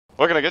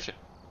What can I get you?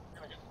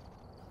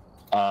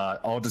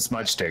 All the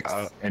smudge sticks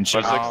and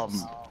Smudge sugar.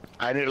 sticks?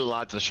 I need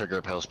lots of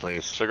sugar pills,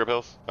 please. Sugar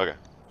pills? Okay.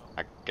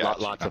 I got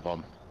you. Lots of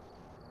them.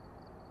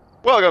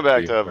 Welcome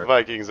back to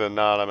Vikings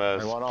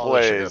Anonymous I want all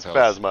the sugar Plays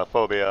pills.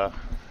 Phasmophobia.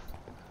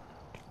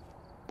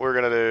 We're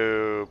gonna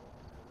do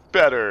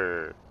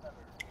better.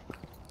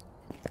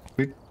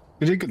 We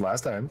did good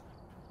last time.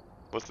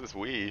 What's this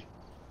we?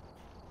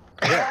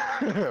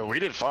 Yeah. We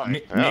did fine.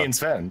 Me and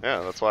Sven.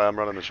 Yeah, that's why I'm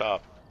running the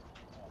shop.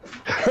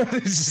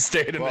 Just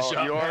stayed in the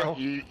shop.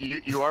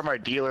 You are my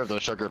dealer of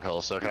those sugar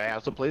pills. So can I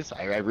have some, please?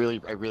 I really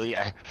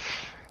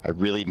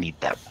need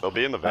them. They'll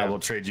be in the I van. will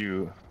trade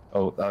you.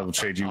 Oh, I will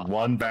trade you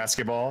one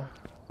basketball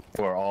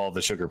for all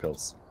the sugar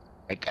pills.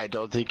 I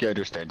don't think you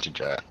understand,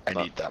 Ginger.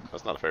 I need them.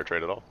 That's not a fair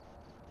trade at all.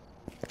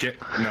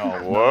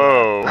 No.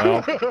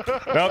 Whoa.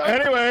 No.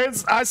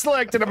 Anyways, I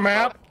selected a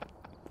map.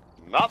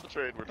 Not the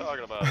trade we're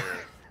talking about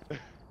here.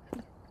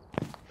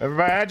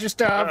 Everybody had your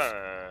stuff.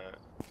 Alright.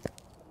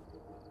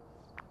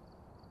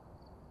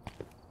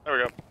 There we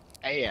go.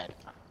 Hey,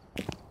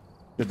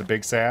 Did the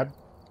big sad?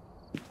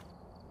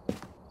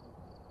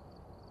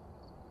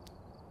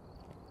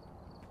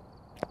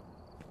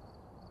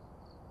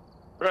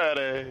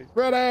 Ready.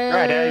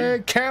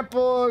 Ready.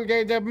 Campo,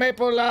 the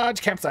Maple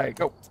Lodge campsite.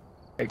 Go.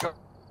 Hey, go.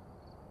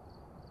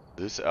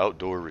 This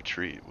outdoor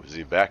retreat was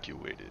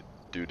evacuated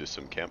due to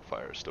some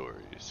campfire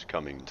stories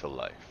coming to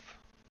life.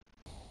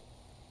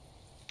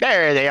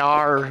 there they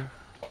are.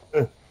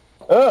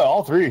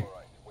 All three.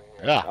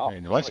 Yeah,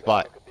 in one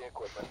spot.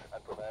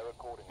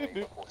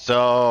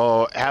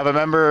 So, have a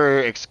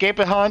member escape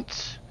a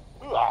hunt,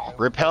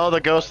 repel the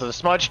ghost of the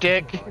smudge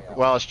stick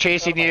while it's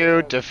chasing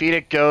you, defeat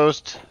a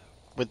ghost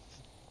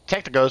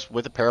protect the ghost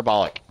with a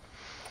parabolic.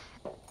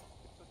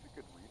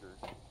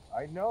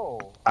 I know.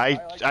 I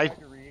like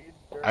to read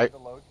during the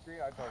load screen.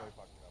 I totally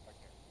fucked it up. I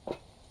can't.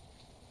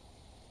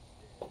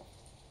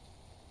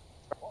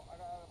 Oh, I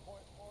got a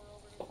point 4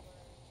 over this way.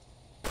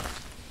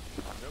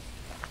 Nope.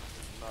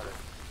 Not it.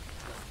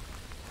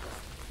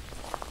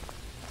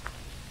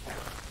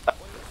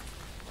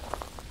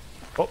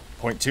 Oh,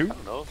 point 2.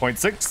 know. Point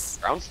 6.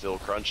 Ground's still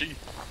crunchy.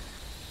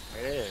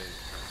 It is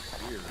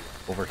weird.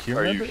 Over here.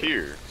 Are you maybe?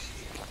 here?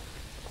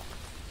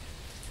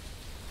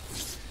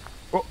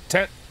 Oh,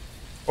 tent.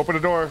 Open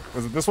the door.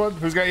 Was it this one?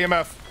 Who's got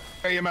EMF?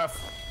 EMF.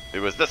 It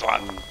was this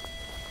one.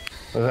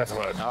 Oh, that's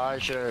one. Oh, I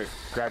should have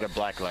grabbed a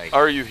black light.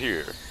 Are you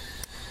here?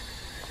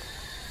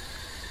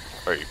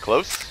 Are you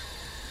close?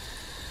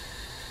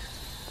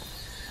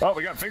 Oh,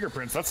 we got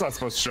fingerprints. That's not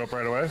supposed to show up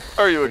right away.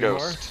 Are you a Anymore?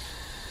 ghost?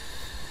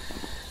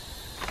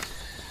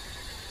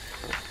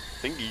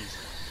 Thingies.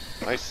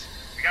 Nice.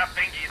 We got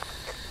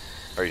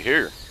fingies. Are you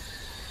here?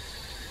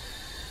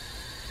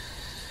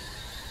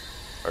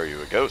 Are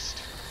you a ghost?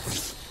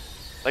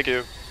 Thank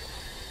you.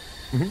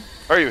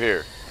 Are you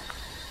here?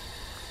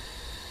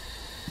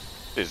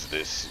 Is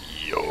this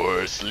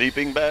your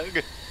sleeping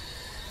bag?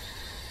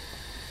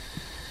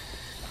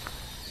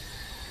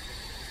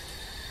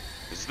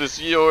 Is this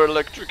your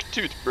electric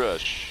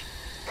toothbrush?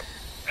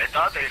 I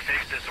thought they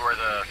fixed this where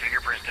the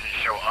fingerprints didn't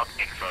show up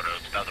in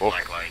photos without the Oh.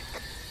 black light.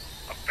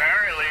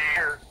 Apparently.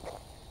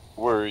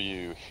 Were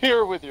you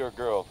here with your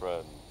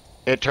girlfriend?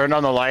 It turned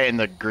on the light in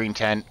the green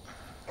tent.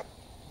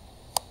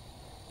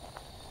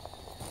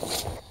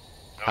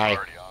 Hi.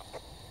 Already on.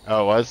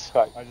 Oh, it was?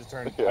 I just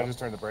turned. Yeah. I just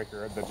turned the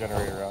breaker, the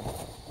generator on.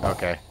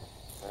 Okay.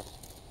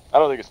 I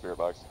don't think it's spirit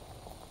box.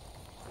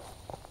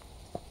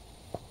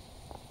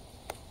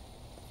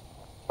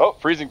 Oh,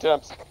 freezing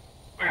temps.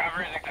 We have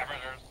freezing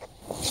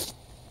temperatures.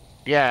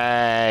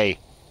 Yay!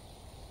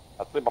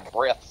 That's in my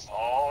breaths.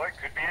 Oh, it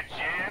could be a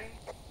gin.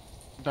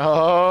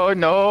 Oh,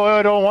 no,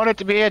 I don't want it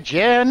to be a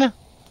gin.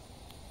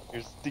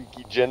 Your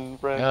stinky gin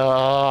friend.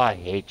 Oh, I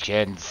hate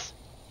gins.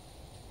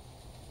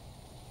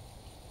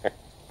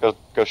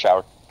 Go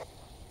shower.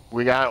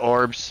 We got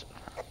orbs.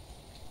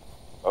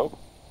 Oh.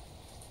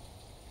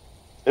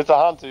 It's a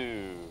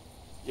Hantu.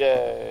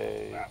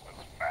 Yay. That was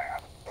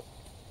fast.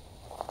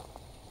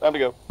 Time to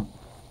go.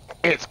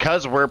 It's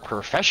 'cause we're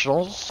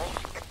professionals.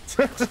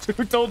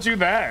 Who told you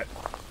that?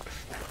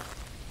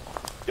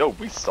 Yo,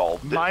 we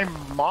solved it. My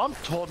mom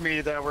told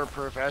me that we're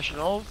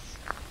professionals.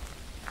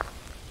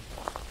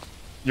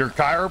 Your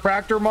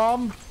chiropractor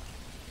mom?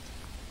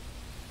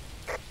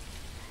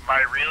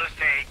 My real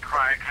estate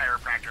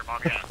chiropractor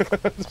mom, yes.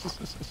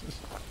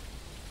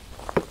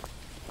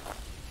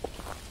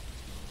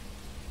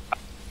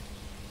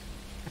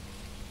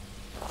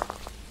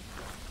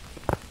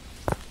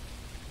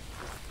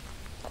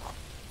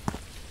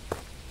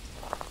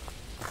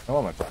 I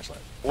want my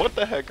flashlight. What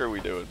the heck are we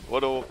doing?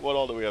 What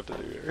all do we have to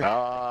do here? We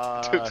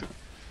have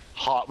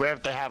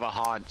to have a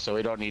haunt, so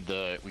we don't need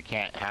we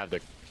can't have the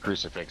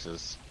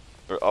crucifixes.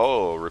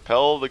 Oh,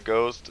 repel the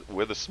ghost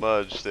with a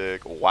smudge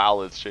stick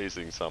while it's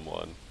chasing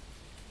someone.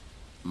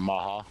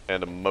 Maha.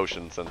 And a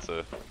motion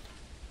sensor.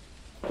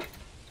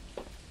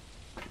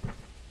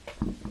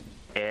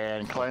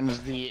 And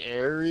cleanse the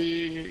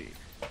area.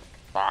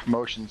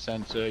 Motion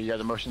sensor. You got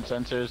the motion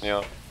sensors?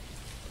 Yeah.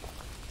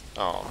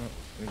 Oh.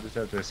 We just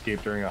have to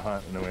escape during a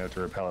hunt, and then we have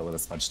to repel it with a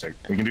smudge stick.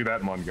 We can do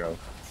that in one go.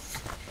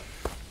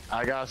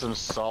 I got some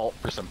salt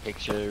for some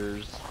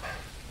pictures.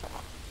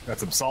 Got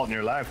some salt in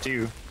your life,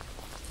 too.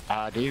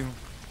 I do.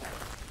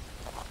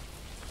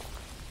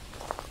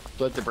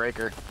 Split the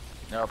breaker.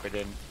 Nope, it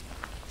didn't.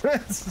 I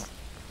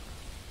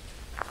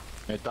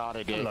thought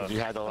it did because you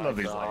had the I love lights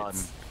these on.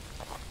 lights.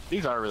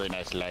 These are really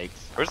nice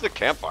lights. Where's the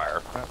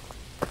campfire?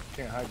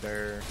 Can't hide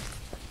there.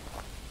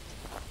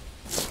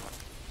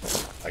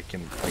 I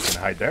can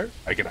hide there.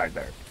 I can hide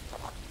there.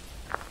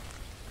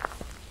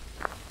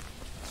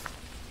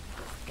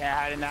 Can't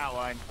hide in that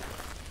one.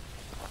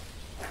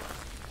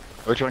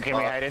 Which one can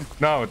we hide in?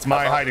 No, it's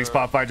my hiding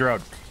spot by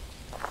road.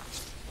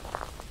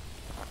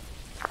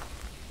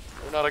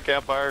 We're not a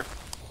campfire.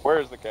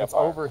 Where's the campfire? It's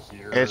over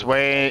here. It's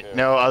way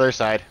no other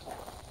side.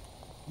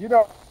 You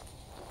don't.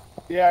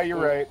 Yeah, you're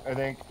right. I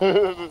think.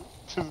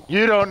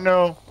 You don't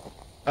know.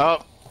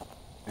 Oh,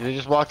 you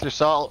just walked through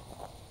salt.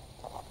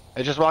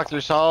 I just walked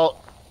through salt.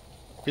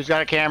 Who's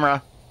got a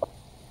camera?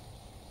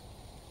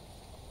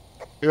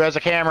 Who has a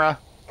camera?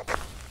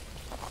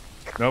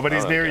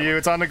 Nobody's near you.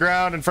 It's on the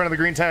ground in front of the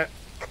green tent.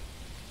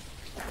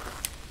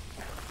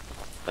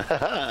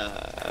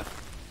 I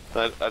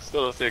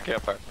still don't see a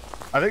campfire.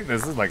 I think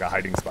this is like a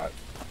hiding spot.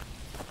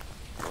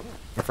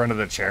 In front of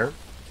the chair.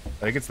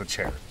 I think it's the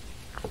chair.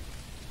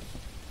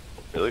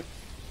 Really?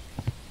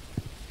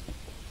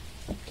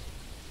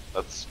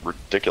 That's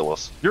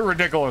ridiculous. You're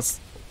ridiculous.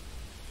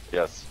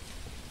 Yes.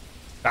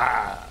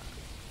 Ah,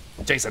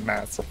 Jason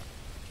Mass.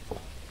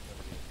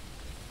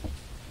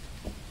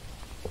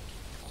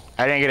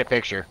 I didn't get a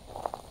picture.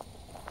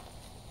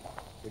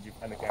 Did you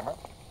find the camera?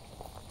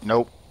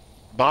 Nope.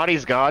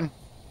 Body's gone.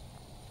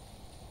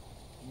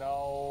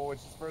 No,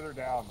 it's just further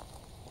down.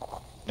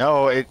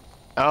 No, it.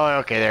 Oh,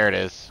 okay, there it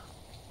is.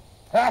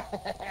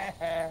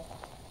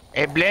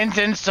 It blends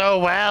in so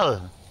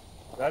well.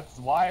 That's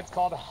why it's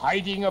called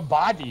hiding a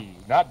body,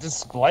 not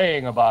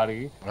displaying a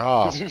body.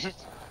 Oh,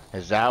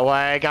 is that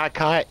why I got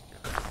caught?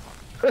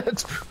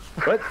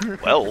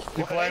 What? Well.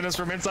 You playing this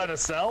from inside a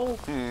cell?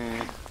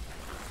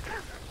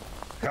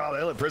 God,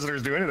 they let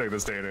prisoners do anything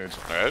this day and age.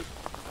 Alright.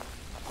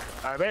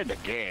 I'm in the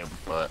game,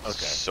 but okay.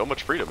 So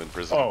much freedom in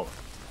prison.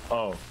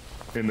 Oh,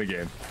 in the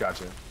game.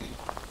 Gotcha.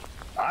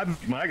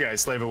 My guy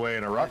slave away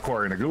in a rock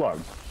quarry in a gulag.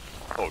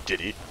 Oh, did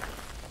he?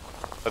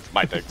 That's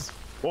my things.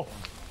 Whoa.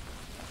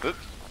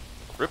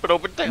 Rip it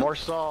open down. More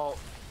salt.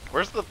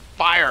 Where's the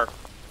fire?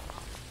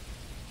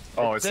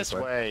 Oh, it's this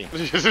way.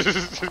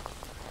 It's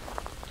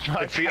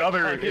the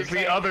other. It's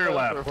the other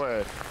left.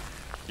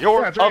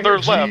 Your Yeah, it's right other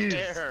here. left.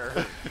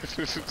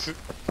 Jeez.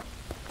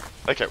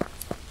 Okay.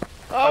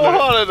 I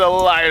wanted to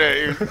light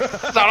it, you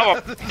son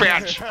of a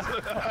bitch!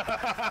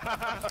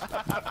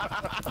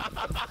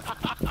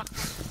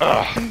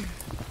 Ugh.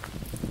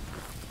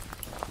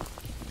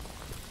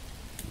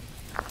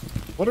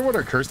 Wonder what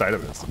our cursed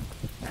item is.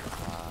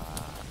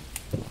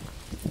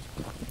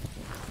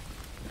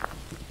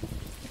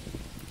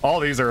 All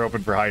these are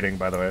open for hiding,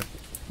 by the way.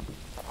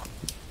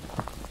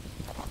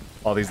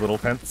 All these little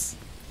tents.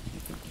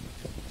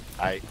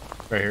 Right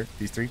here,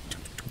 these three.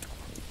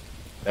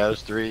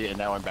 Those three and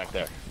that one back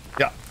there.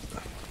 Yeah.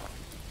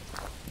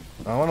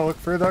 I want to look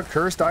for the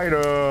cursed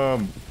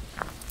item.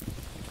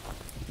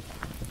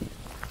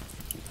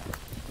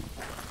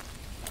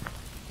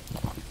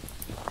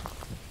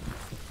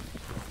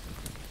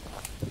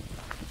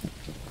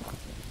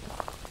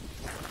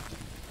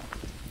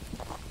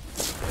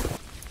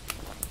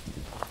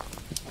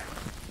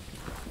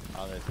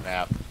 On this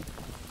map.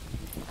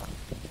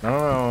 I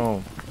don't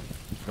know.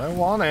 I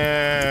want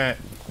it.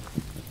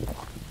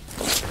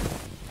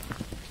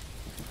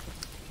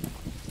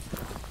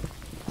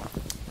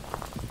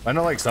 I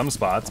know like some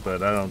spots,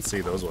 but I don't see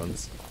those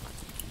ones.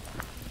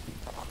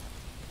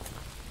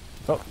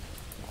 Oh.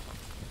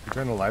 You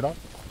turn the light off?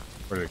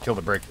 Or did it kill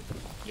the breaker?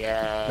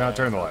 Yeah. No,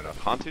 turn the light off.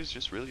 Hunters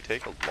just really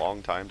take a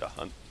long time to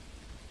hunt.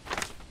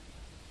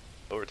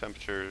 Lower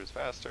temperatures,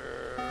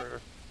 faster.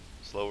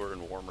 Slower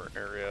in warmer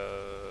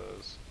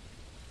areas.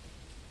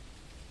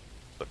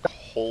 The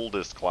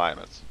coldest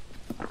climates.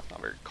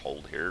 Not very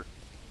cold here.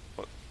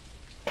 But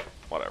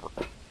whatever.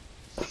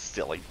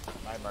 Silly.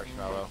 My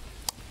marshmallow.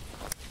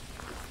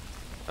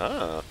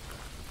 Ah.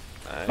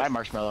 Nice. My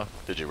marshmallow.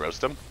 Did you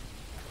roast them?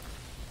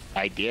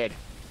 I did.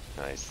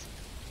 Nice.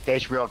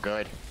 Tastes real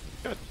good.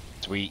 Good.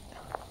 Sweet.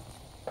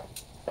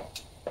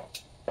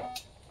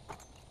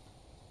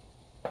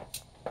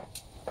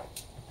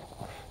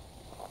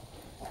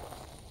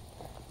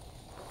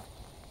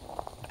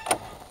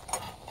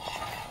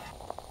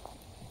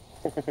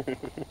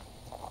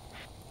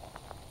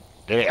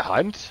 Did it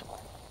hunt?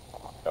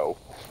 No.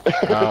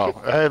 Oh,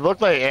 it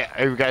looked like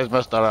you guys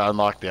must have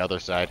unlocked the other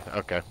side.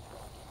 Okay.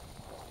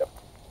 Yep.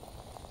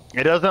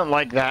 It doesn't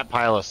like that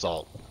pile of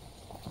salt.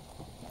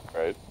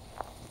 Right.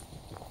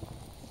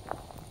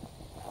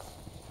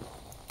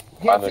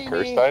 On the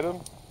cursed item?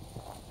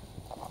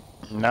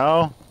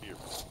 No. You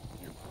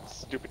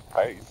stupid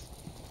ice.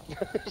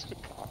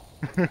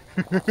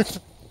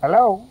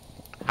 Hello?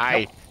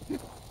 Hi.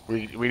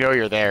 We know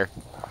you're there.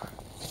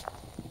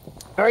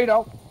 No, you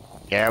don't.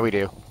 Yeah, we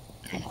do.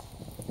 I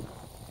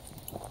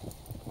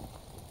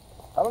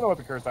don't know what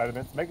the cursed item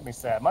is. It's making me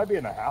sad. Might be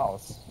in the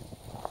house.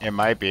 It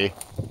might be.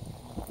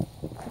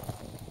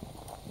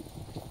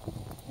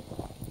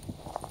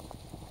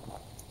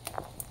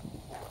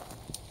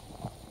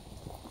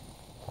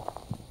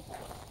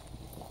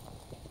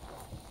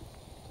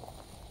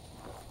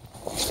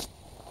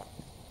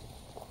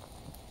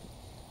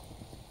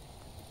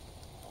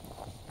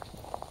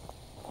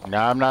 No,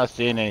 I'm not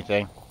seeing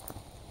anything.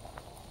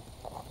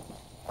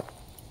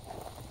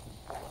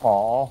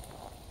 Aw.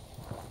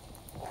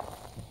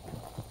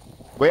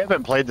 We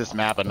haven't played this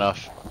map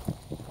enough.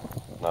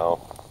 No.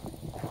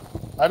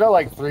 I know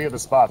like 3 of the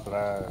spots, but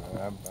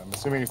I'm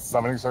assuming it's the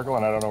summoning circle,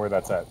 and I don't know where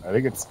that's at. I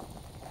think it's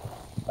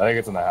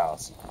in the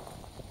house.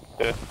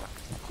 Yeah.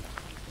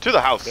 To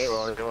the house. Okay,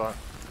 well, go on.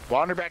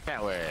 Wander back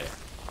that way.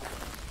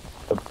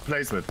 The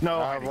placement. No.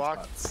 hiding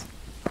walk. spots.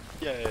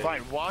 Yay.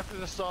 Fine, walk to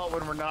the salt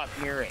when we're not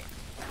near it.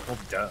 Well,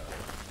 duh.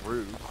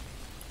 Rude.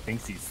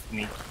 Thinks he's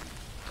sneaky.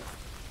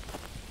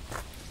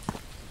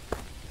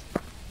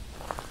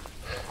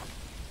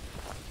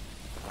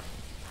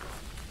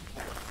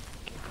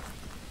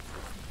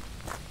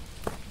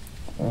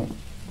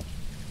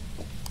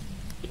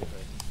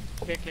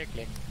 Click, click,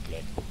 click,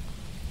 click.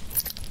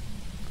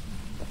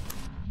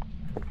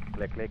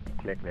 Click, click,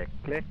 click, click,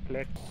 click,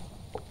 click.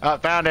 Oh,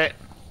 found it.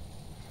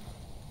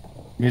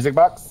 Music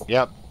box?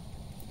 Yep.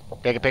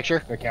 Take a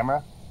picture. The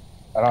camera?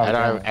 I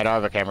don't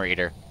have a camera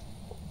either.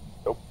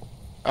 Nope.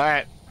 All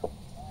right.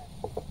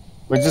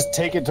 We just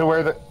take it to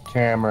where the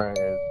camera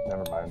is.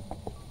 Never mind.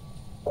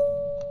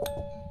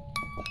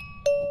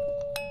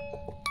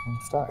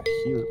 It's not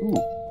here. Ooh.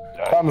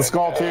 Found the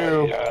skull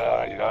too.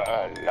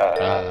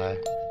 Yeah.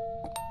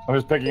 I'm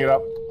just picking it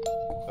up.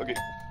 Okay.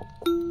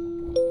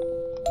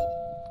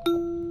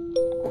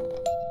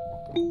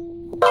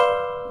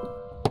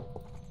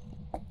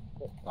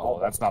 Oh,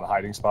 that's not a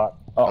hiding spot.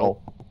 Uh-oh.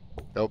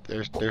 Nope.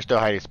 There's no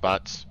hiding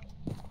spots.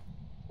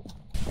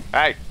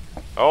 Hey,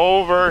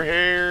 over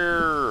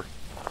here.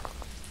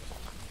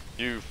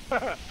 You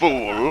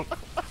fool.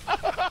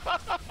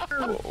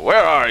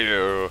 Where are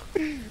you?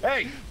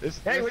 Hey! This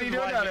Hey, what are is you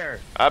doing why- down there?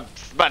 I'm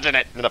smudging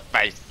it in the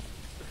face.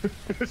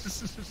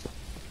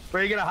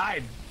 Where are you gonna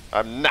hide?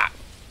 I'm not.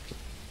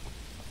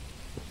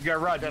 You gotta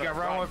run. You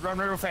gotta run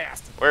real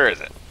fast. Where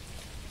is it?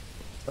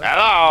 Way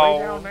Hello?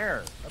 down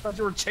there. I thought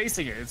you were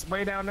chasing it. It's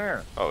way down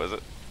there. Oh, is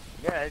it?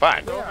 Yeah, Fine.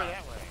 it's over Yeah.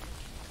 that way.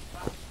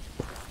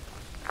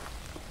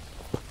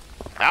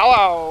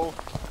 Hello?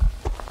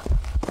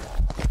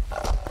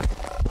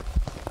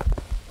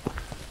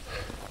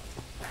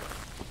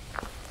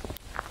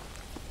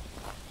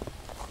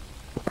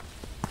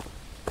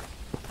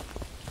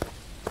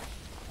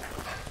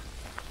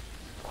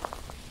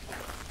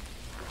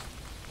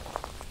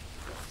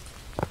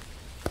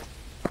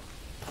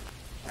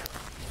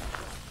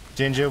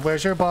 Ginger,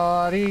 where's your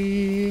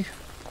body?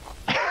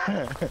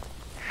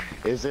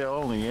 Is it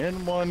only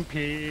in one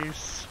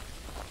piece?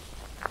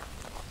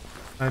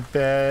 I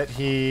bet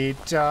he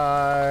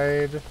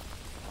died.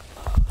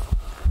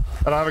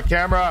 I don't have a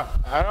camera.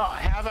 I don't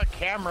have a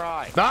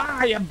camera.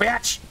 Ah, you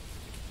bitch!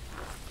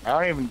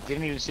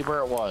 Didn't even see where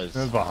it was. It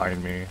was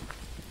behind me.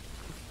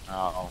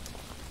 Oh.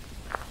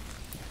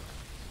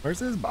 Where's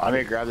his Let body?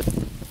 me grab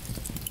the.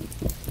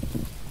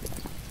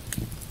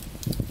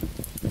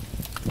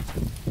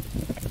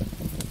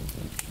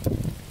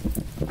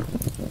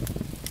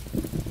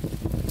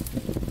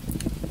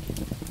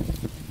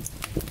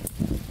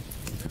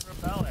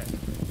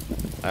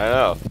 I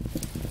know.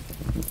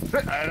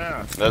 I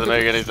know. Doesn't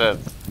make any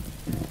sense.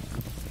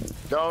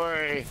 Don't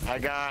worry, I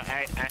got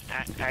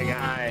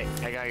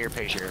your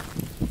picture.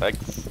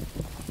 Thanks.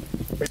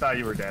 I thought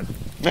you were dead.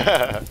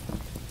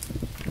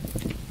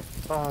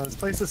 Oh, this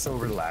place is so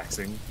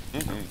relaxing.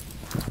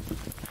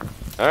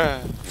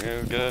 Alright,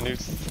 you get a new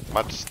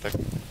smudge stick.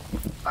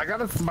 I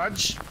got a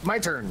smudge. My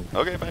turn.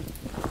 Okay, fine.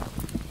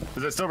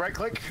 Is it still right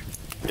click?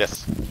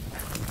 Yes.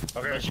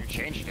 Okay. Unless you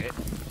changed it.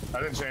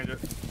 I didn't change it.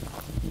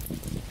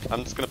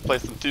 I'm just gonna play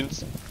some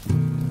tunes.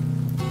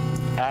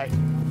 Hey,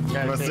 I'm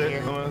gotta gonna sit sit.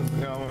 here.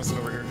 I'm gonna sit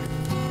over here.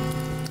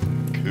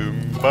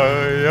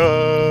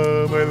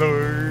 Kumbaya, my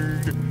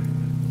lord.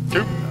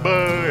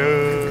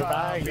 Kumbaya.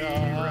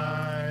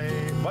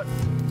 Copyright. What?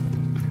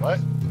 What?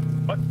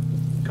 What?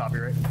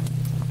 Copyright.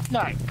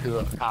 Not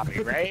cool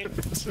copyright.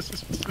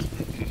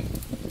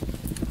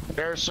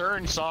 There are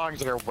certain songs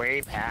that are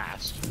way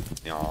past.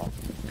 Aw.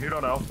 You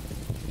don't know.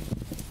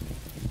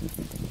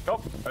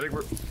 Oh, I think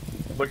we're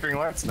flickering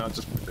lights. No,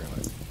 just flickering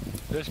lights.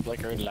 This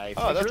flickering light.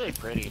 Oh, It's that's- really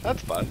pretty.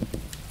 That's fun.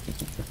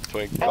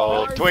 Twinkle, Oh,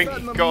 I set in the twinkle.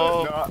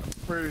 middle. No, I'm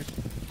pretty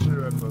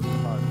sure that's what's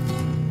on.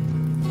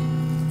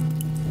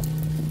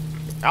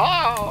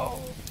 Hello.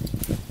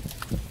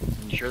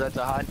 You sure that's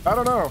a hot? I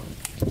don't know.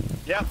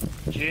 Yep.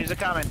 She's a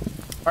coming.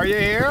 Are you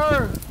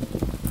here?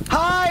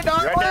 Hi, Right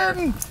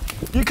darling.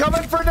 You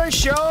coming for the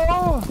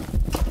show?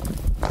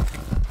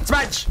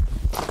 Smudge.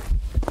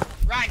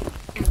 Right.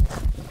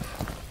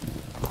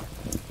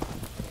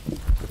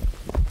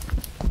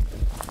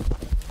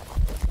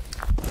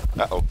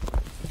 Uh-oh.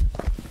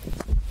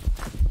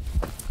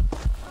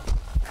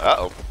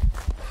 Uh-oh.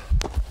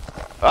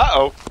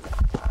 Uh-oh.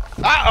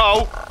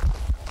 Uh-oh.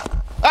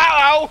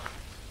 Uh-oh.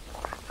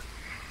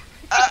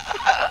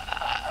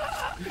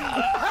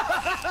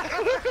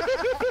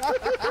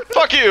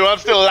 Fuck you, I'm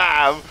still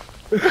alive.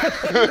 Oh,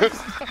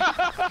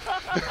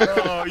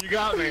 you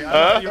got me. I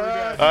thought you were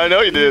dead. I know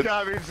you You did.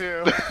 got me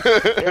too. Yeah,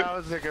 that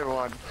was a good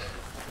one.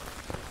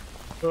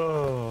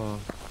 Oh.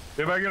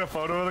 Did I get a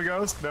photo of the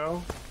ghost?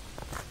 No.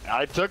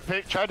 I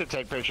tried to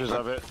take pictures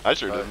of it. I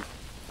sure did.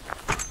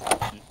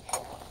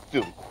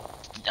 Dude.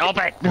 Stop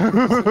it!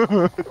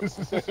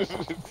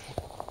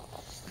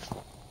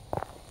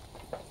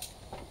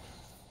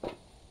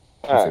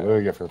 Let's see, what do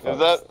we get for Is photos?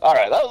 that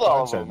alright? That was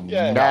all of Bunch them. of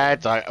Yeah.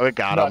 That's we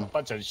got Not a him.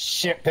 bunch of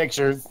shit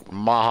pictures.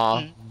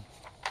 Maha.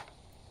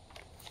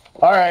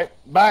 All right,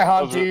 bye,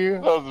 That was, Honty.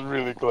 that was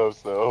really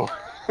close though.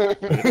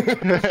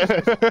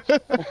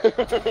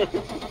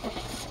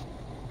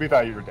 We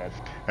thought you were dead.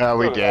 Oh,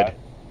 we So did.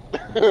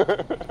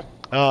 I.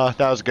 Oh,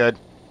 that was good.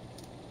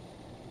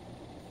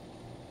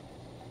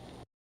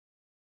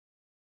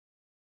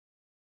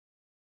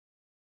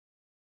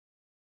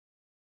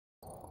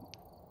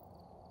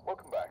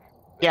 Welcome back.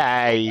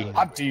 Yay.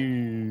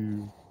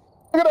 Honty.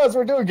 Look at us,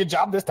 we're doing a good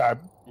job this time.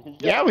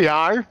 Yeah, we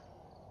are.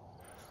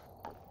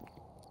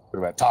 Look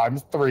at that,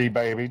 times 3,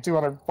 baby.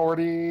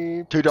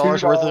 240.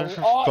 $2 worth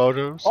of Oh,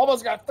 photos.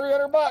 almost got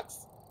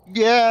 $300.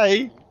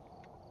 Yay.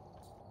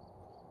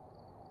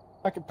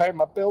 I can pay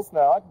my bills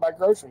now. I can buy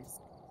groceries.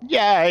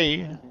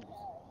 Yay.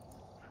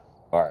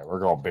 All right, we're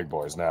going big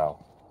boys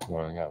now.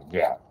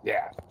 Yeah.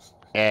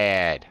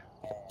 Ed.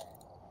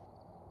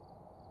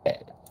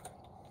 Ed.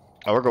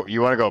 Oh,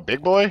 you want to go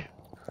big boy?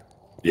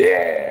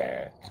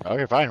 Yeah.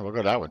 Okay, fine. We'll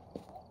go that one.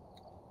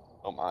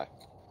 Oh my.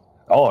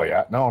 Oh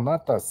yeah. No,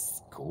 not the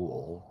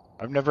school.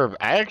 I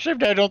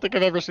don't think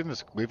I've ever seen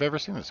this. We've ever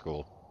seen the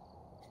school.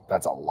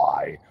 That's a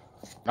lie.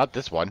 Not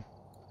this one.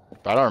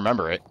 But I don't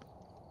remember it.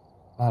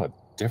 Not a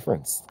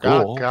different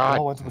school. Oh, God. We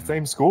all went to the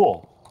same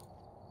school.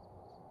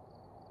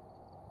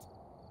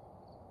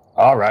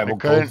 All right, we'll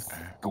go couldn't-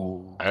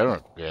 school. I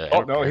don't. Yeah. I Oh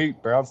don't no, care. he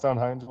Brownstown,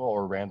 Hinesville,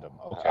 or random.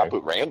 Okay. I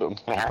put random.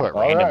 I put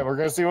All random. right, we're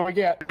gonna see what we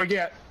get.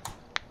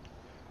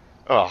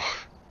 Oh,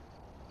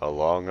 a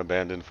long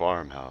abandoned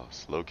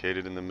farmhouse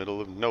located in the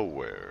middle of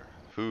nowhere.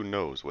 Who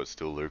knows what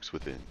still lurks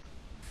within?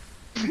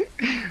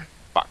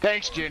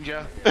 Thanks,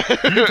 Ginger.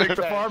 You picked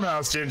the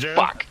farmhouse, Ginger.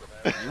 Fuck!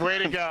 Way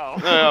to go.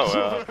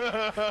 Oh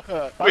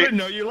well. I didn't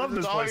know you loved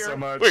this place so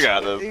much. We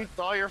got this. It's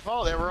all your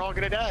fault. They were all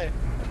gonna die.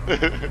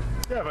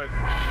 Yeah, but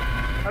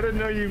I didn't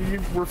know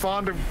you were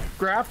fond of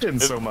Grafton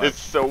so much. It's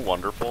so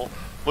wonderful.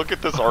 Look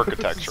at this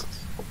architecture.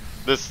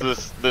 This. I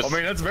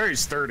mean, that's very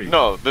sturdy.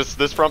 No,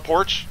 this front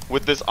porch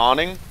with this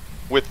awning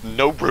with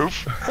no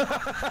roof.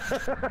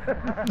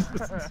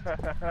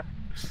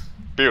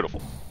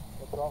 Beautiful.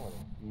 What's wrong with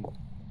it?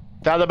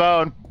 Found the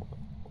bone.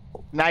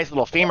 Nice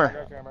little I femur.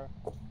 got camera.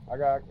 I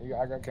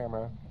got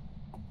camera.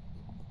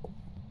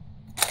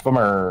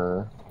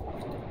 Bummer.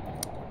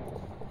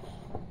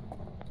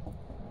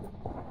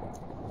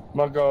 I'm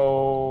gonna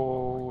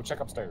go check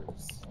upstairs.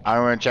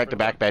 I'm gonna check the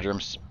back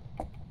bedrooms.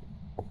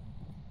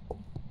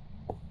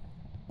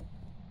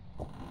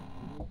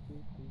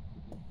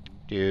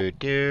 Do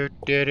do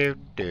do do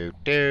do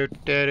do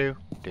do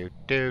do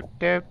do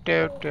do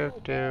do do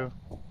do.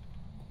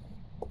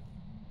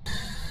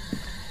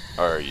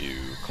 Are you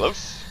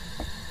close?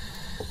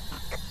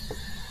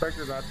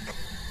 Breaker's on.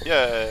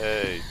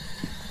 Yay!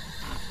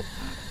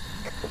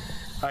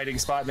 Hiding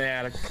spot in the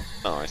attic.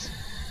 Nice.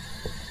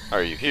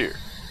 Are you here?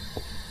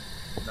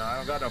 No, I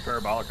don't got no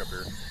parabolic up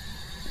here.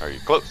 Are you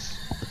close?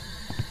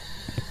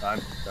 I'm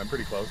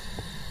pretty close.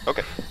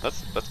 Okay,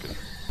 that's good.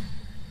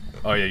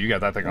 Oh yeah, you got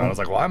that thing on. I was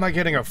like, why am I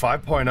getting a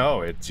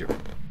 5.0? It's your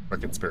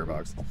freaking spirit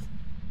box.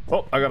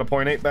 Oh, I got a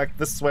 0.8 back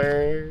this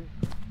way.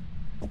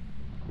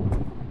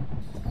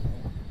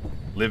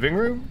 Living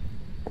room?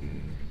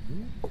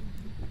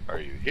 Are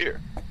you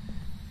here?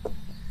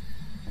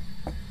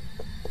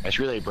 It's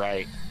really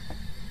bright.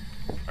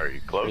 Are you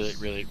close?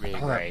 Really Oh,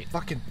 that bright.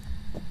 fucking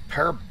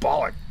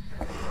parabolic.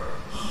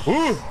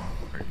 Woo!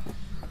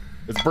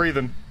 It's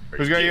breathing.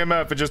 Who's got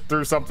EMF? It just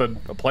threw something.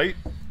 A plate?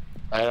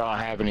 I don't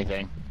have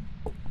anything.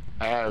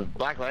 I have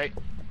black light.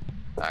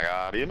 I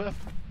got EMF.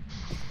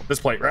 This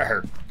plate right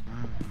here.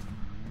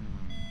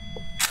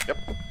 Yep,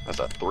 that's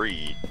a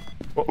 3.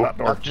 Oh, that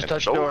door. Just And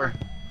touch the door. door.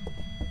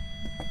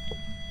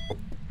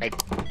 I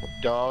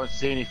don't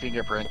see any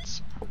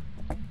fingerprints.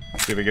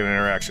 See if we get an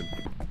interaction.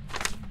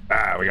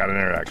 Ah, we got an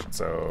interaction.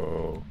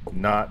 So,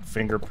 not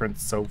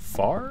fingerprints so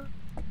far?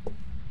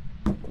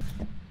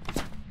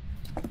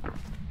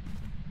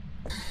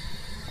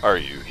 Are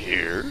you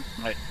here?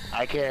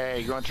 I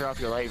can. You want to turn off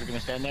your light if you're gonna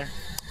stand there?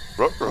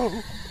 Ruh-roh.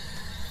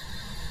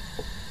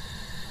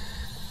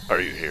 Are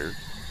you here?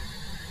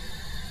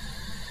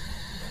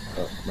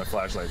 Oh, my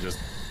flashlight just...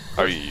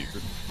 Are you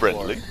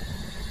friendly?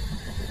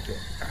 Okay,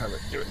 have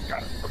it. Do it.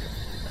 Got it. Okay.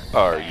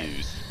 Are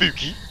you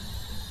spooky?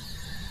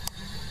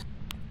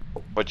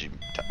 What'd you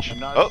touch? I'm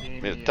not Oh,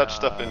 seeing yeah, any, touch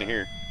stuff in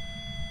here.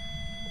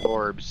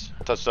 Orbs.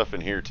 Touch stuff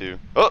in here too.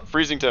 Oh,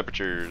 freezing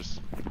temperatures.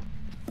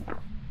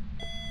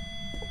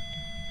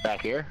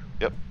 Back here?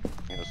 Yep.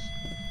 Yes.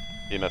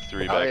 EMF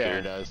 3 Oh back yeah, here.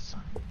 it does.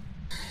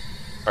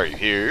 Are you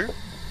here?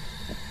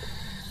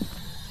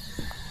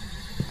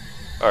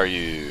 Are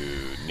you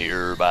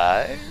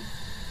nearby?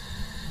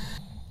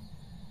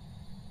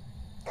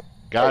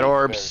 Got Are you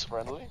orbs.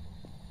 very friendly?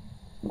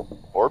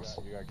 Orbs?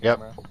 You got Yep.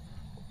 camera?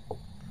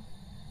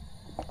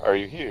 Are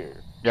you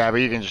here? Yeah, but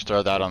you can just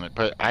throw that on the.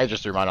 But I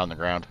just threw mine on the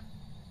ground.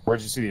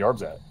 Where'd you see the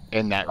orbs at?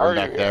 In that Are room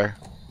you back here? there.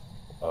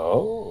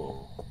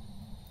 Oh.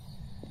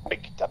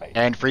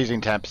 And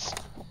freezing temps.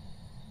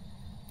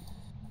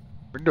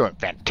 We're doing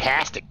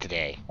fantastic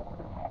today.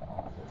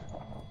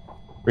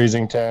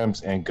 Freezing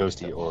temps and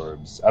ghosty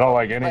orbs. I don't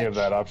like any of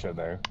that option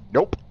there.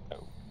 Nope.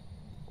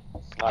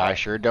 It's I not-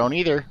 sure don't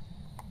either.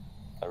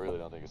 I really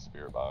don't think it's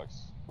spirit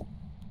box.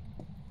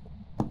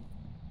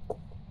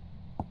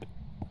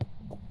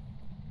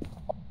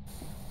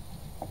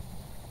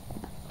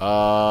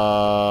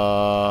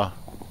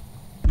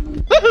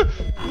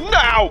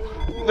 No!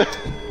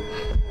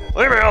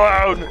 Leave me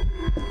alone!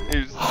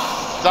 You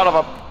son of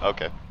a...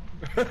 Okay.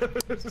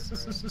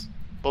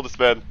 Pull this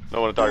bed.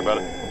 Don't want to talk about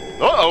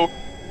it. Uh-oh!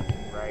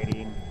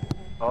 Writing.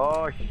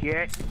 Oh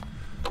shit.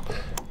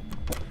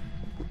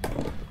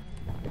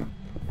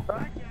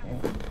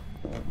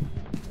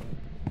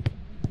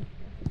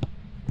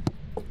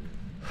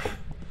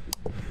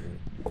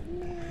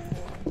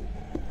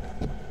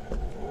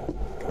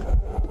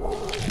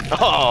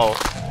 Oh!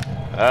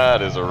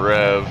 That is a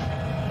rev.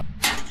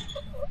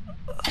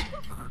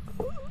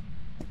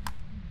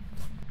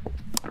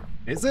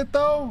 Is it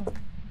though?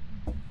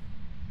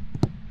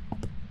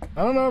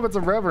 I don't know if it's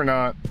a rev or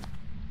not.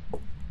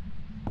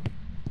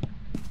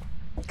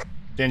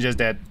 Ginger's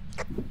dead.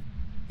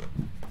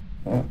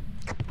 Ginger's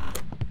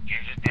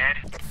dead.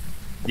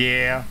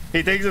 Yeah,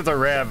 he thinks it's a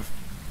rev.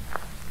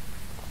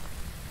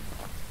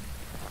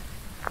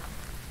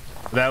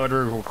 That would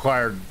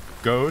require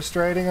ghost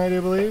writing, I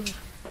do believe.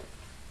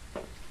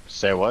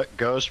 Say what?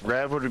 Ghost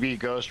Rev would be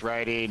ghost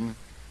writing.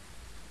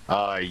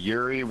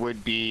 Yuri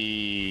would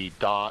be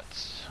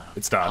dots.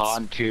 It's dots.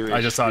 Hantu is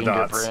I just saw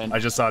dots. fingerprint. I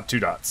just saw 2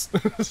 dots.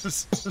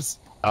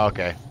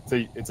 Okay.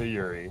 It's a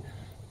Yuri.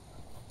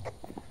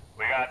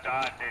 We got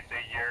dots. It's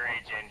a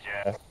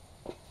Yuri Ginger.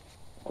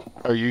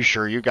 Are you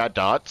sure you got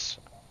dots?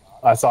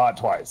 I saw it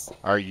twice.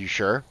 Are you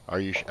sure? Are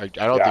you? I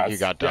don't think you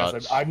got dots.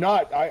 Yes, I'm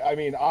not. I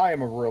mean, I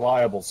am a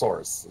reliable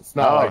source. It's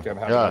not Oh, like I'm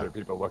having yeah. other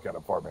people look at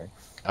it for me.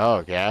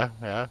 Oh yeah,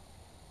 yeah.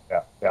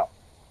 Yeah.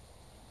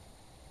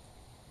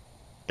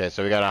 Okay,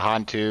 so we got a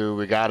Hantu.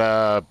 We got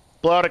a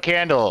blow out a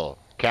candle,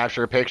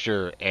 capture a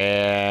picture,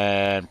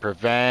 and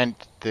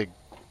prevent the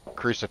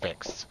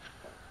crucifix.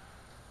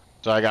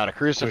 So I got a So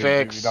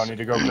crucifix. we don't need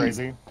to go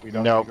crazy. We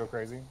don't Nope. need to go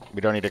crazy.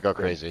 We don't need to go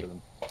crazy.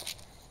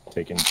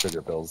 Taking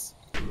sugar pills.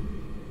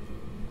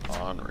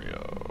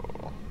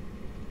 Onryo.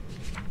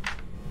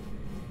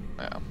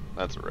 Yeah,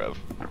 that's a rev.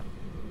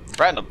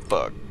 Random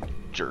bug.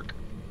 Jerk.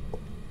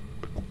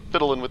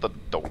 Fiddling with the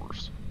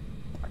doors.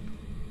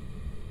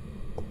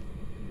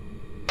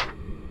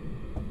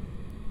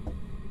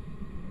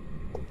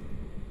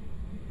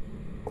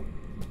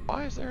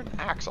 Why is there an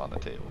axe on the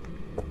table?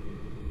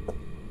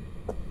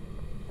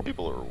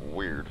 People are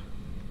weird.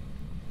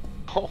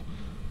 Oh,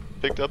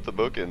 picked up the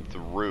book and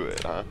threw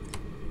it, huh?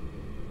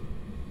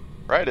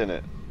 Right in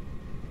it.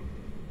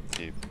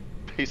 You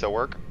piece of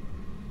work.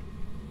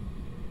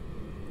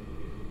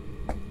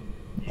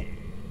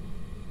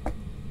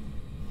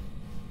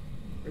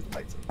 Where's the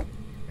lights?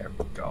 There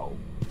we go.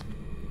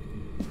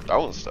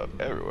 Throwing stuff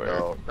everywhere.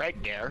 So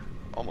right there.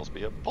 Almost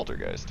be a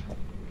poltergeist.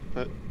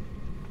 Let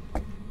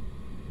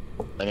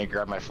me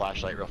grab my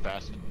flashlight real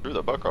fast. Threw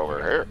the book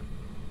over here.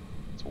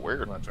 It's I'm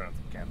weird. gonna turn on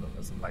some candle.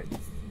 There's some lights.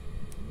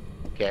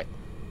 Okay.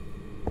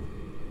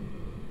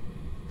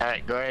 All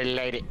right, go ahead and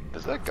light it.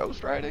 Is that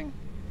ghost writing?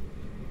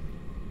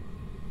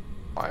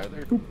 Why are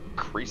there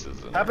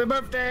creases in Happy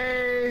there?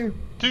 birthday!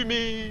 To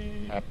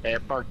me! Happy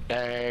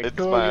birthday It's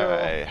to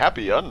my you.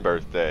 happy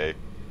unbirthday.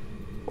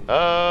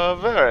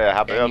 Very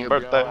happy Can you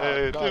blow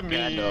unbirthday out to the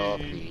candle,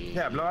 me. please?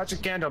 Yeah, blow out your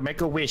candle.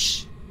 Make a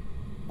wish.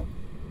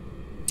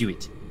 Do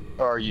it.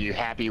 Are you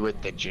happy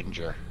with the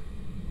ginger?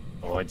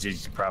 Oh,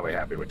 she's probably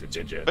happy with the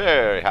ginger.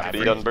 Very happy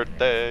Happy-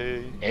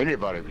 unbirthday.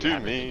 Anybody would be To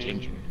happy me. with the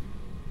ginger.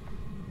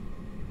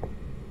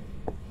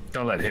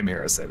 Don't let him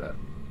hear us say that.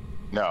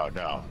 No,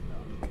 no.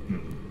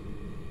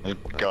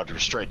 It'd go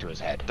straight to his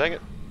head. Dang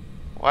it.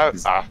 Why?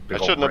 His I big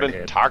old shouldn't have been red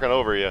head. talking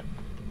over you.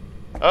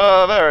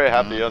 Very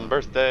happy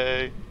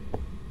unbirthday.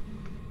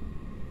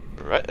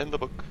 Right in the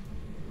book.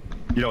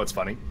 You know what's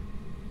funny?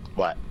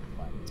 What?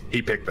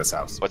 He picked this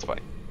house. What's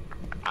funny?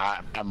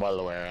 I'm well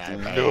aware.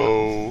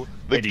 No, the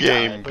Where'd you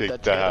game put picked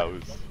that the together?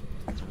 house.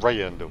 It's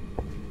random.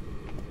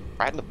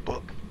 Right in the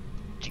book.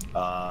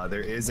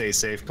 There is a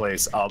safe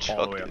place up all the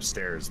Chucked way it.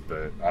 upstairs,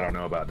 but I don't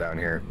know about down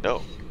here.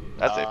 No,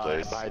 that's a by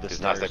place. the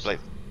It's not a safe stairs.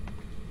 place.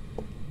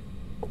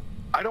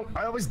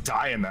 I always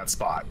die in that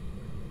spot.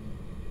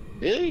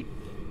 Really?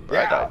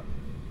 Where I died.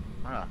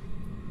 Huh.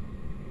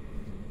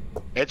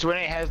 It's when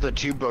it has the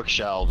 2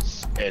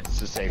 bookshelves. It's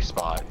a safe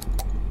spot.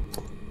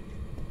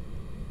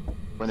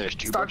 When there's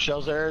two Start-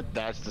 bookshelves there,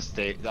 that's the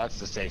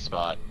safe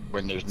spot.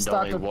 When there's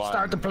Start only the, one.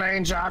 start the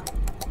plane, Jock.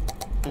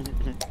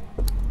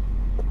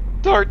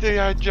 Dorothy,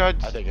 I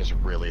judge. I think it's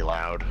really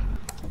loud.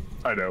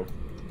 I know.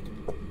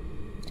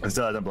 It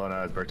still hasn't blown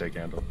out his birthday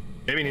candle.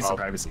 Maybe he needs some Oh.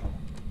 privacy.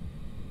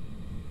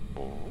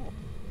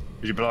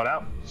 Did you blow it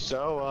out?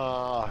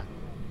 So,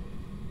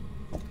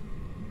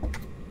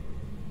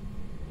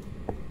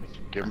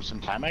 give him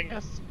some time, I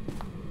guess.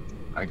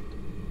 I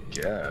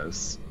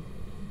guess.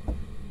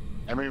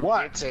 I mean,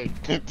 What? we did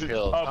take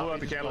pills. Oh, blew out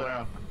the candle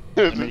now.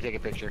 Let me take a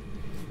picture.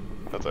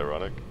 That's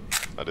ironic.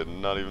 I did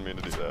not even mean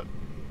to do that.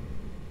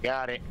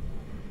 Got it.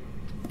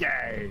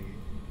 Yay!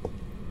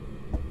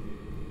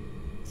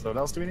 So what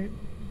else do we need?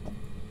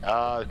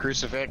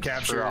 Crucifix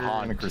Capture for a and a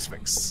haunt.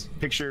 crucifix.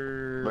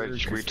 Picture.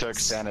 Which we took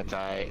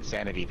crucifix.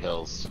 sanity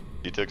pills.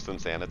 You took some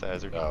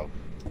sanitizer? Oh.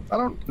 I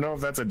don't know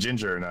if that's a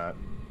ginger or not.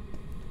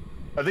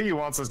 I think he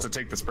wants us to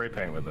take the spray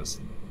paint with us.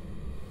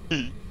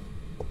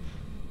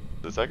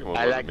 The second one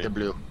I wasn't like me. the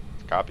blue.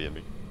 It's copying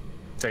me.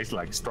 Tastes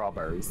like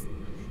strawberries.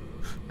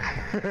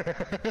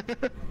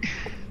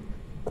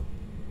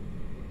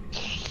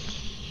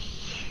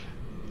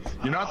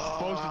 You're not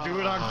supposed to do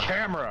it on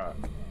camera.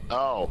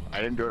 Oh,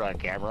 I didn't do it on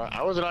camera.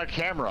 I wasn't on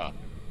camera.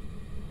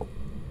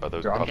 Oh,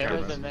 there's You're on The puppets.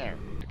 camera's in there.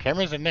 The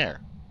camera's in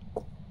there.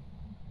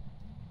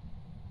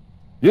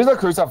 Use a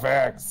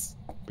crucifix.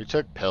 We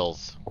took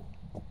pills.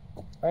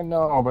 I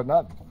know, but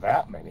not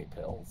that many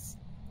pills.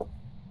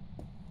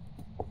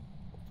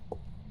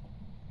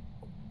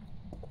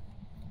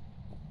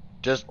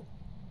 Just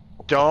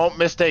don't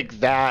mistake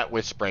that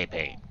with spray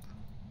paint.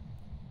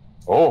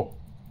 Oh.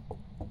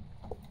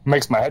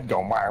 Makes my head go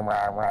wah,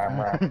 wah,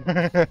 wah,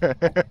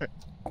 wah.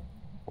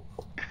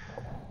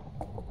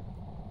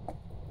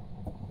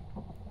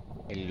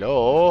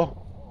 Hello?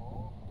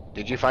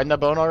 Did you find the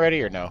bone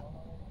already or no?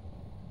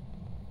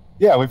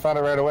 Yeah, we found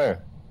it right away. It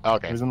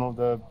Okay. was in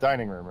the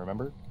dining room,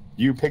 remember?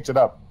 You picked it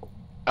up.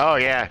 Oh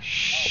yeah.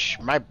 Shh.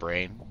 My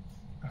brain.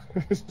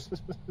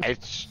 I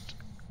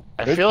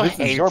feel this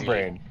hazy. is your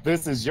brain.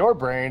 This is your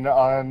brain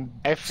on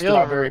I feel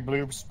strawberry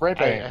blue spray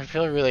paint. I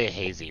feel really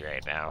hazy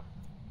right now.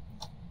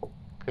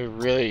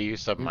 Could really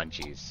use some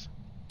munchies.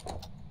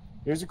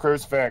 Here's your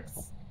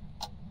crucifix.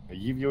 I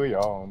give you a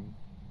yawn.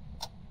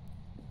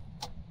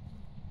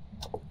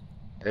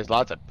 There's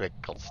lots of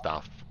pickled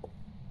stuff.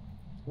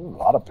 Ooh, a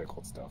lot of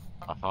pickled stuff.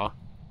 Uh-huh.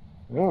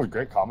 Ooh,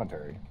 great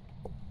commentary.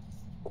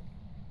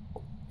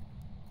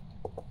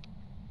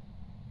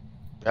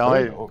 The What are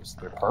only, those?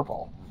 They're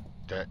purple.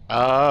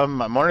 I'm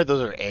wondering if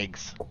those are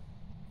eggs.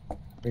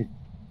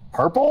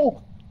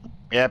 Purple?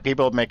 Yeah,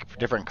 people make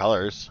different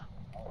colors.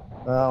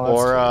 Oh,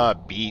 Or,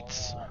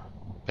 beets.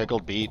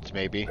 Pickled beets,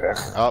 maybe.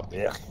 Oh,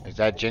 yeah. is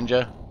that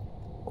ginger?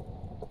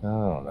 I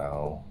don't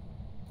know.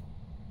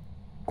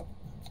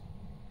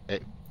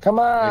 It- Come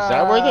on. Is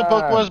that where the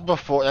book was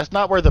before? That's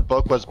not where the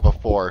book was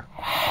before.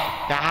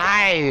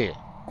 Die!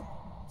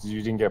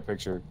 You didn't get a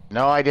picture.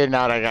 No, I did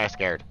not. I got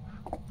scared.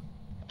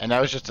 And that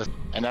was just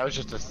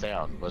a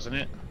sound, wasn't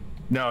it?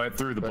 No, it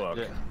threw the But, book.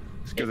 yeah.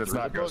 Because It it's threw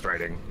not the book?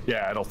 ghostwriting.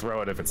 Yeah, it'll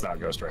throw it if it's not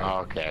ghostwriting. Oh,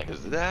 okay.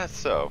 Is that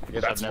so? I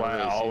guess That's I've never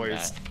why really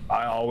seen that.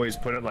 I always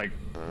put it like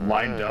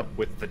lined up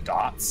with the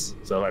dots.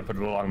 So if I put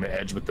it along the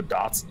edge with the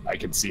dots, I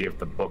can see if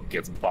the book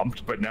gets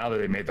bumped. But now that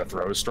they made the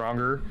throw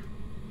stronger,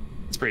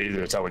 it's pretty easy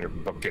to tell when your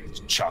book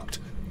gets chucked.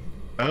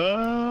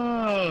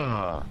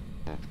 Oh.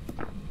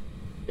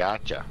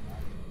 Gotcha.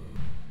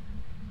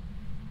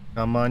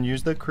 Come on,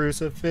 use the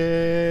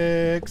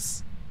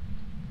crucifix.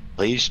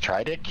 Please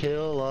try to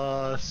kill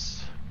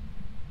us.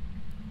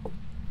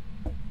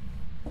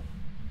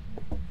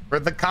 For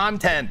the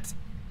content.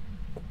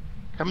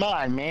 Come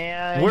on,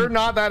 man. We're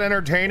not that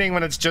entertaining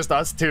when it's just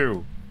us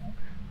two.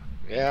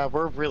 Yeah,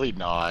 we're really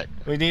not.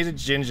 We need a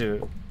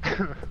ginger.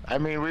 I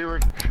mean, we were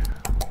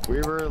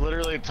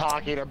literally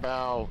talking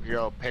about,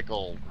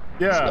 pickle.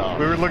 Yeah, stuff.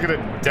 we were looking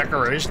at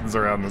decorations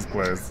around this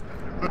place.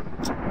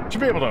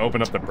 Should be able to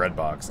open up the bread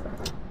box.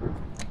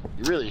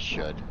 You really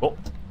should. Oh,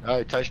 Oh,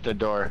 I touched the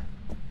door.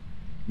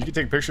 you can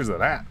take pictures of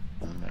that.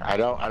 I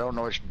don't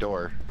know which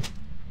door.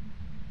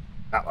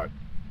 That one.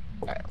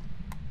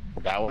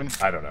 That one?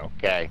 I don't know.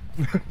 Okay.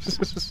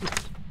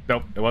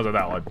 Nope, it wasn't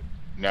that one.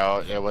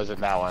 No, it wasn't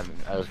that one.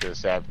 I was gonna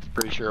say I'm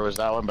pretty sure it was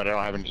that one, but I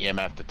don't have an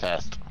EMF to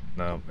test.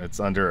 No, it's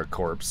under a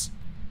corpse.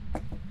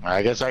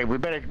 I guess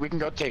we can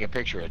go take a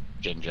picture of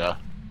Ginger.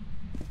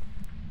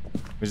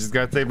 We just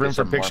gotta save room Get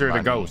for some more picture of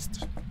the money.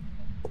 ghost.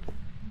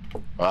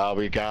 Well,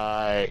 we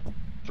got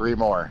 3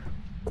 more.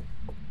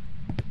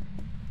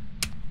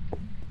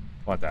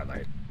 Want that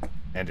night.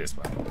 And this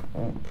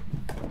one.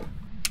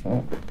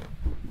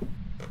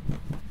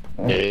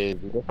 Is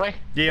it this way?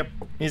 Yep,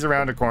 he's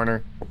around a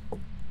corner.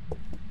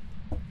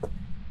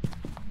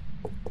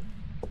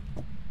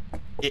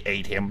 It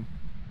ate him.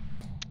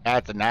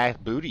 That's a nice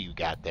booty you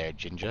got there,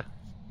 Ginger.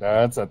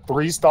 That's a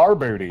 3-star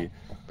booty.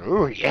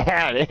 Ooh,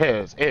 yeah, it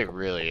is. It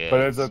really is.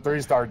 But it's a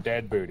 3-star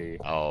dead booty.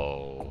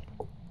 Oh,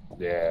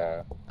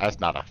 Yeah. that's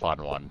not a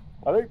fun one.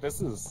 I think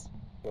this is...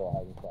 Yeah,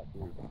 I just got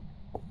through.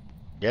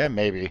 Yeah,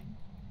 maybe.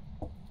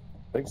 I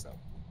think so.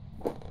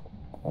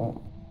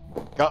 Oh,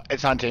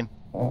 it's hunting.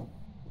 Oh,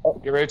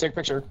 get ready to take a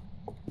picture.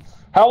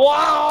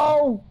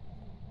 Hello!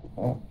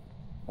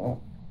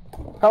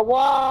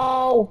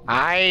 Hello!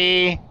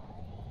 Hi.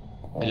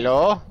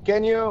 Hello?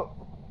 Can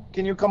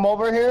you come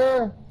over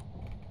here?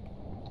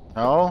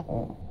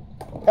 No?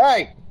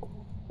 Hey!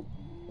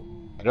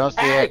 I don't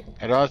see Hey! it.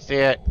 I don't see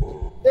it.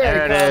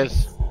 There There it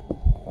is.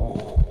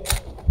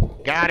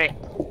 Got it.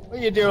 What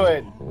are you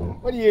doing?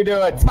 What are you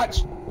doing?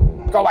 Touch!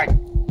 Go away!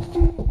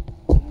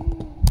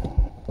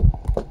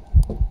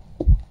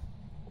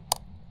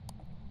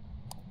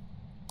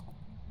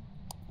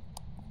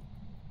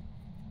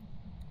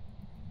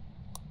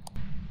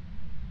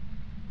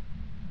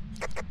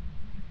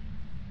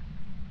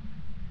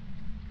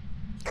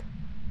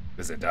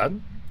 Is it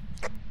done?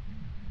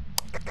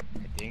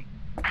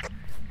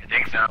 I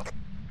think so.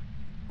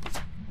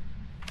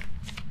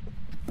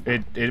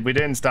 We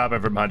didn't stop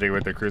it from hunting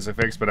with the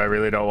crucifix, but I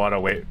really don't want to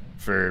wait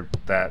for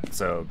that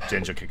so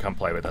Ginger can come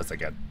play with us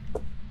again.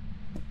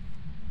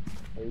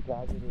 Are you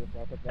talking to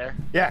yourself up there?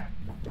 Yeah.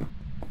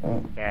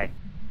 Okay.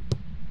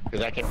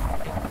 Because I can...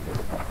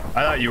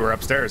 I thought you were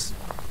upstairs.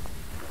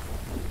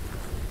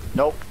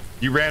 Nope.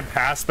 You ran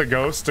past the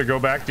ghost to go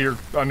back to your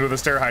under the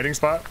stair hiding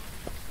spot?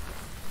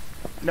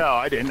 No,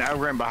 I didn't. I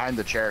ran behind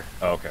the chair.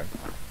 Oh, okay.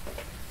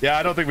 Yeah,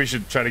 I don't think we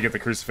should try to get the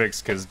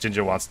crucifix because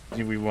Ginger wants.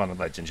 We want to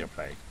let Ginger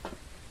play.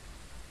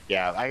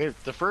 Yeah,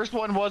 the first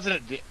one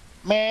wasn't...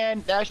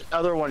 Man, that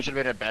other one should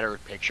have been a better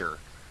picture.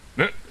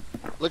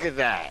 Look at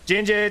that.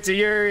 Ginger, it's a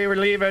year we're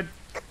leaving.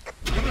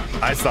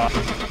 I saw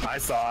it. I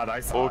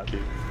saw it.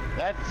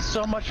 That's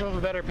so much of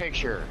a better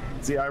picture.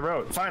 See, I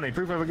wrote, finally,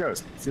 proof of a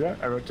ghost. See that?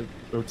 I wrote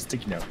a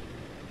sticky note.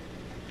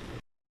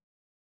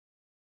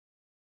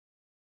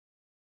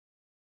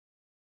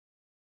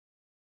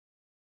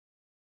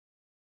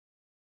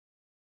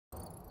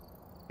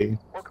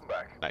 Welcome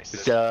back. Nice.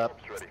 What's up?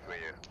 Ready for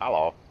you.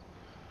 Hello.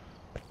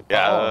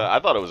 Yeah, Oh. I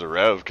thought it was a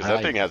Rev because that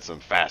Hi. thing had some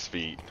fast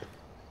feet.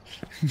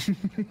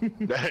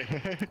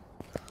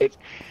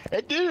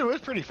 it did. It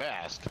was pretty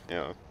fast. You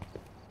know.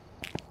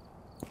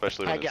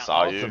 Especially I when it got saw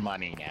lots you. of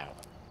money now.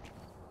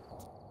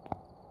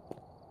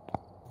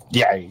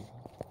 Yay.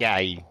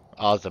 Yay.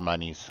 All the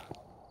monies.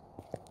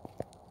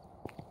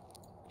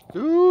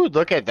 Ooh,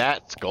 look at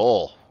that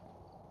skull.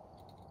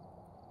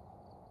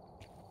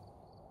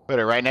 Put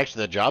it right next to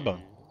the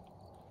jawbone,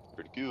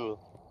 Pretty cool.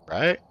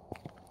 right?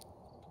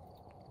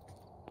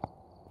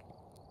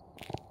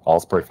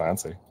 All's pretty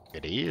fancy.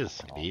 It is.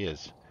 It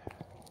is.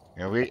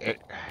 You know,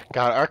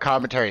 God, our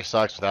commentary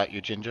sucks without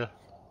you, Ginger.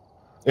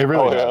 It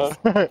really Oh, does.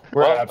 yeah?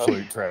 We're Well,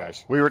 absolute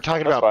trash. We were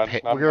talking That's about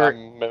fine. we were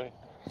I'm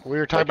we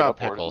were talking making about up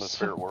for it in the pickles.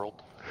 spirit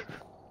world.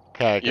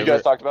 Okay, You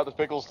guys talked about the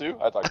pickles too?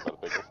 I talked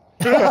about the pickles.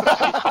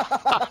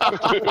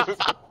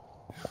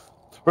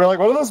 We're like,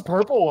 what are those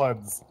purple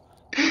ones?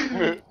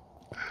 They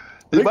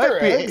Think might they're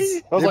be.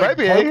 eggs? I was They like,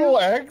 might be purple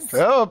eggs?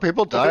 Oh,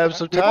 people die of People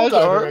sometimes, dye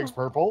their or eggs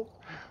purple.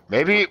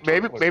 maybe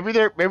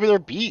they're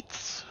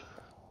beets.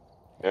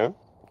 Yeah?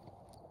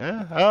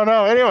 Yeah, I don't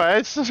know.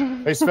 Anyways,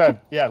 Hey, Sven.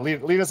 Yeah,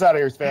 lead us out of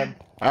here, Sven.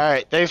 all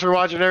right. Thanks for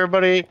watching,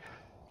 everybody.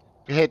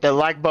 Hit the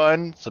like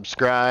button,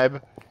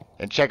 subscribe,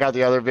 and check out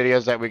the other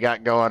videos that we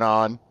got going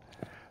on.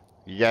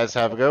 You guys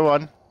have a good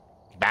one.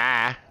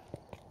 Bye.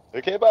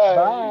 Okay, bye.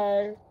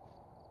 Bye.